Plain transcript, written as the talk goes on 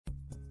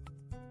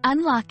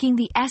Unlocking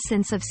the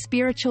essence of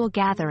spiritual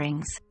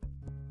gatherings.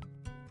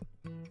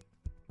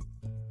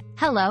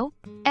 Hello,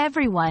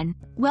 everyone.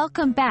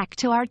 Welcome back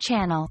to our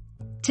channel.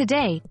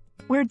 Today,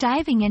 we're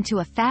diving into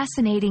a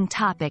fascinating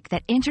topic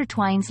that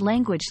intertwines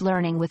language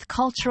learning with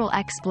cultural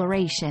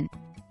exploration: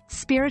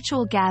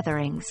 spiritual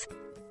gatherings.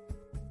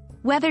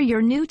 Whether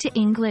you're new to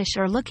English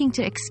or looking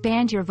to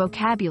expand your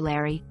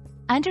vocabulary,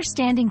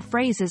 understanding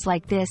phrases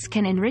like this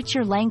can enrich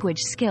your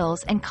language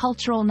skills and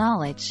cultural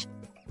knowledge.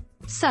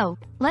 So,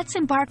 let's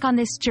embark on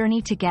this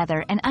journey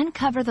together and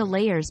uncover the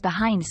layers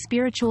behind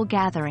spiritual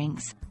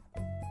gatherings.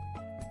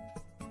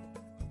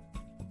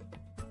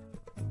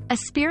 A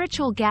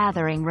spiritual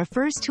gathering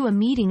refers to a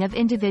meeting of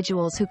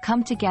individuals who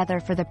come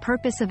together for the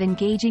purpose of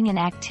engaging in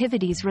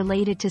activities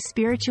related to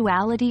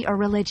spirituality or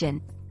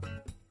religion.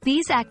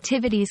 These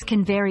activities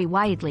can vary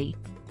widely,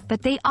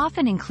 but they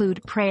often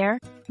include prayer,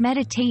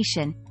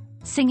 meditation,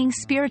 singing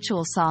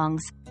spiritual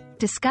songs,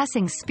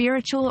 discussing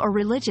spiritual or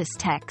religious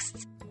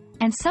texts,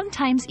 and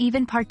sometimes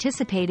even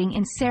participating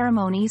in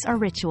ceremonies or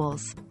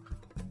rituals.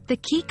 The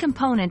key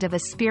component of a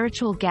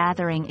spiritual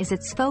gathering is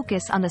its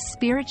focus on the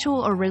spiritual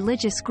or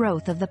religious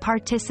growth of the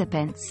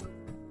participants.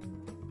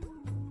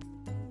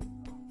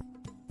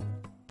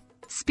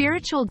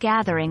 Spiritual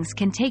gatherings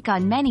can take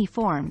on many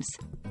forms,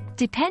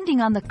 depending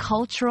on the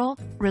cultural,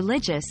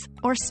 religious,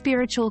 or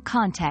spiritual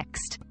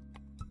context.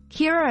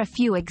 Here are a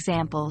few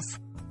examples.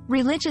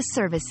 Religious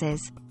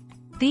services.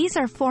 These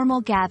are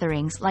formal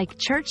gatherings like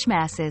church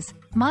masses,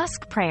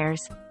 mosque prayers,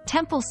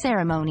 temple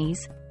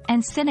ceremonies,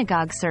 and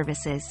synagogue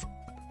services.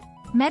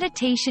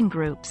 Meditation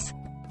groups.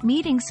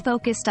 Meetings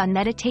focused on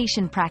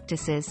meditation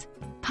practices,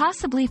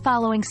 possibly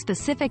following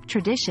specific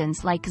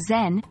traditions like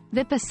Zen,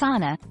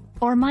 Vipassana,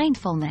 or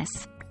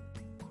mindfulness.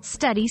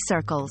 Study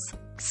circles.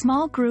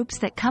 Small groups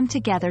that come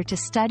together to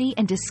study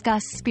and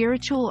discuss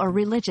spiritual or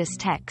religious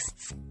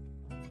texts.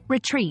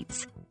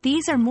 Retreats.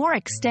 These are more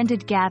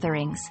extended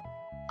gatherings,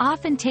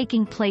 often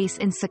taking place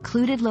in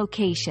secluded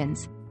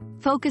locations,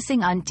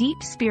 focusing on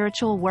deep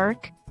spiritual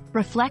work,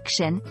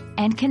 reflection,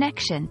 and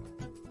connection.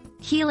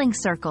 Healing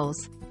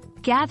circles.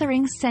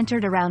 Gatherings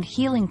centered around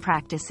healing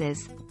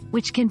practices,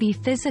 which can be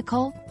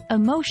physical,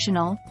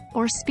 emotional,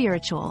 or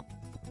spiritual.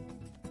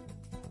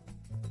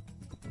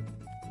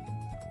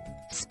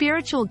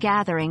 Spiritual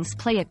gatherings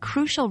play a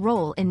crucial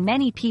role in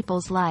many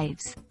people's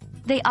lives.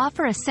 They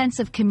offer a sense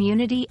of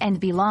community and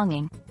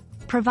belonging,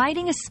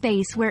 providing a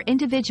space where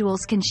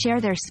individuals can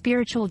share their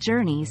spiritual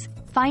journeys,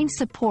 find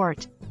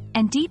support,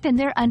 and deepen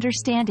their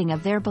understanding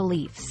of their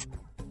beliefs.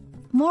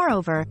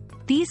 Moreover,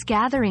 these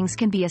gatherings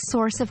can be a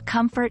source of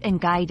comfort and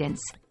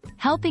guidance,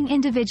 helping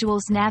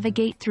individuals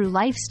navigate through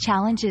life's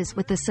challenges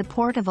with the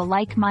support of a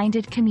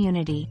like-minded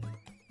community.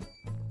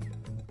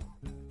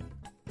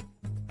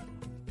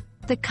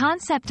 The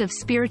concept of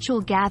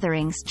spiritual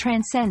gatherings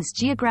transcends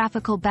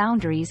geographical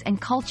boundaries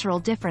and cultural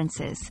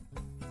differences.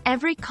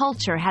 Every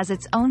culture has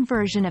its own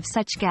version of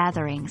such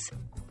gatherings,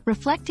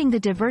 reflecting the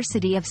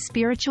diversity of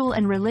spiritual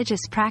and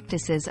religious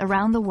practices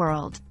around the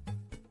world.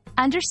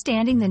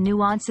 Understanding the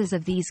nuances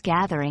of these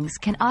gatherings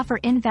can offer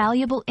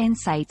invaluable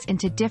insights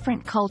into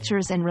different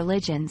cultures and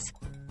religions,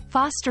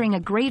 fostering a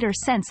greater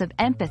sense of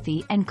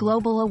empathy and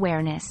global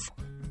awareness.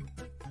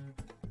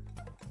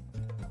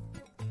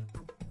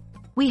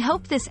 We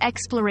hope this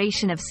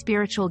exploration of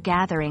spiritual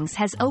gatherings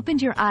has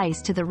opened your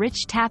eyes to the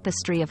rich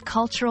tapestry of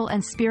cultural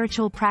and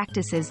spiritual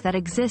practices that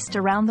exist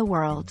around the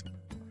world.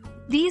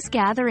 These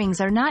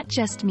gatherings are not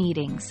just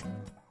meetings.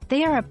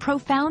 They are a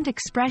profound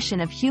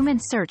expression of human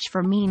search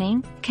for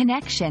meaning,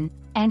 connection,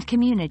 and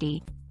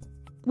community.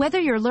 Whether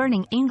you're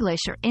learning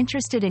English or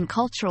interested in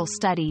cultural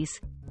studies,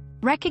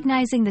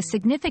 recognizing the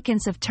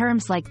significance of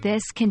terms like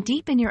this can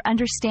deepen your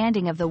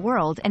understanding of the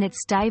world and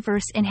its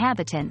diverse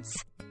inhabitants.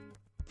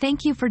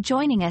 Thank you for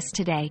joining us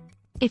today.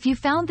 If you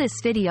found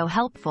this video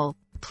helpful,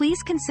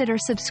 please consider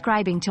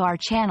subscribing to our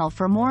channel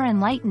for more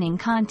enlightening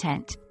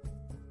content.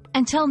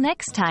 Until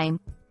next time,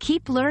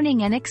 keep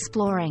learning and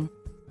exploring.